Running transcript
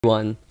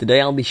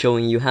Today I'll be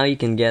showing you how you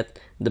can get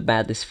the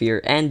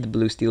Bathysphere and the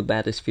Bluesteel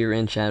Bathysphere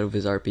in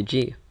Shadovis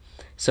RPG.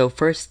 So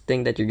first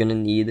thing that you're gonna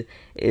need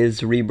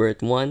is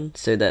Rebirth 1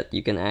 so that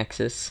you can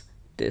access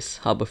this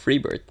hub of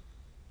Rebirth.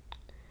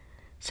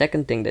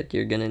 Second thing that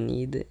you're gonna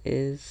need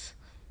is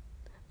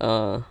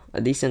a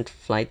decent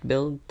flight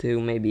build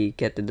to maybe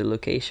get to the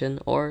location,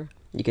 or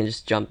you can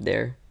just jump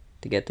there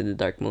to get to the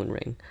Dark Moon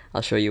Ring.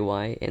 I'll show you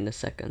why in a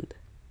second.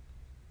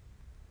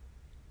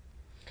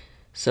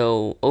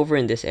 So over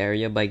in this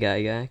area by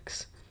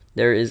Gygax,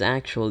 there is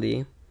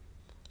actually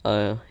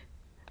a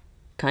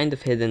kind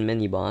of hidden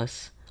mini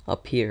boss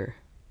up here.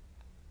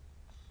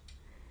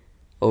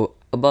 Oh,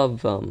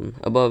 above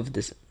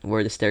this,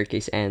 where the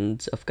staircase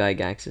ends of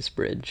Gygax's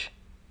bridge.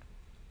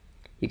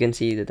 You can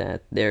see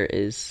that there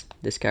is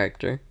this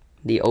character,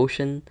 the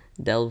Ocean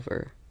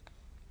Delver.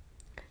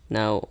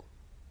 Now,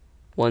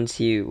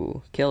 once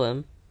you kill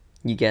him,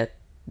 you get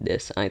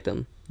this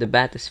item, the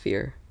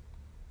Bathysphere,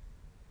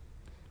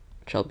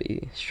 which I'll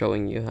be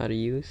showing you how to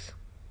use.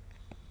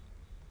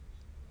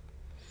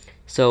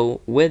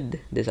 So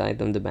with this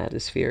item, the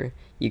Bathysphere,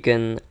 you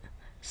can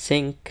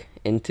sink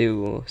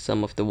into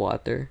some of the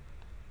water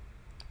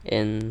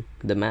in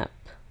the map.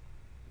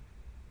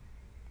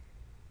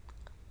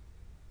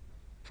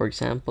 For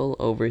example,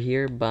 over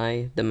here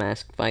by the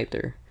Masked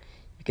Fighter,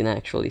 you can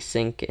actually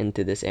sink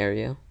into this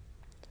area,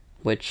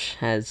 which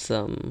has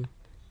some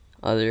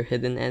other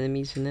hidden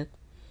enemies in it.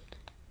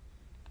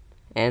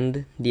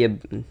 And the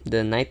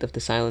Knight of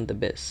the Silent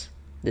Abyss.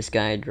 This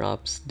guy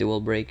drops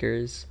dual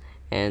breakers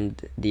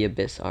and the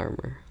Abyss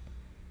armor.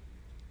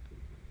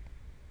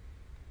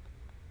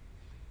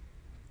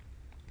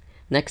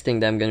 Next thing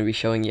that I'm going to be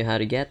showing you how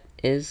to get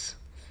is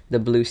the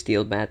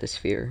Bluesteel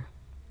Bathysphere.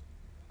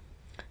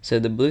 So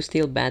the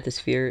Bluesteel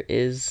Bathysphere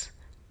is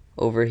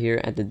over here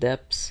at the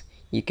depths.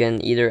 You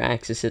can either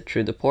access it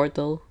through the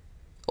portal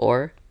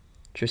or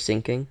through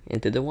sinking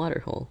into the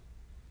water hole.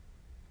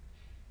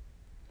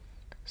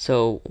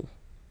 So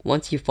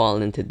once you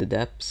fall into the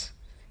depths,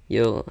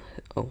 you'll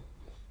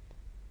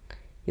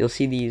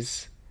see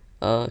these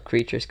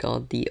creatures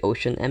called the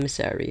Ocean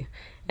Emissary,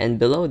 and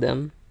below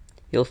them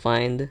you'll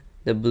find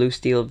the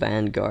Bluesteel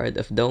Vanguard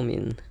of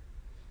Domin.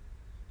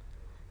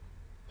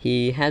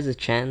 He has a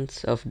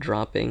chance of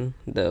dropping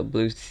the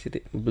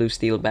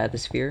Bluesteel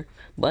Bathysphere,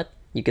 but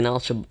you can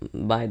also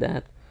buy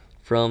that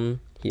from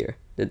here,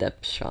 the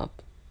depth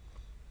shop.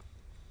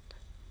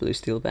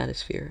 Bluesteel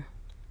Bathysphere.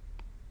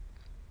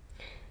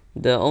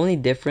 The only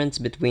difference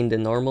between the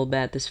normal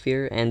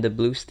Bathysphere and the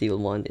Bluesteel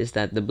one is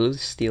that the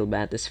Bluesteel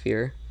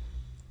Bathysphere,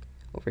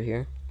 over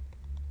here,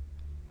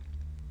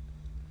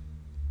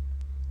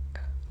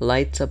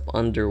 lights up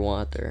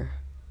underwater.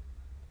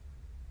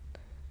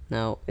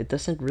 Now, it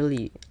doesn't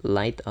really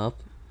light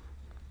up,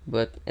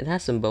 but it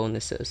has some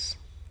bonuses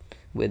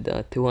with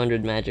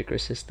 200 magic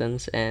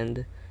resistance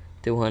and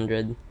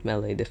 200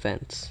 melee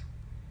defense.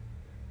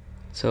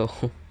 So,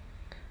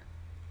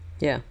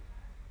 yeah,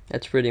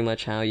 that's pretty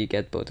much how you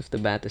get both of the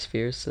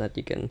Bathyspheres so that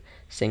you can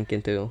sink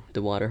into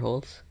the water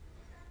holes.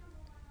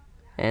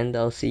 And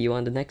I'll see you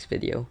on the next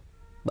video.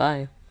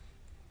 Bye!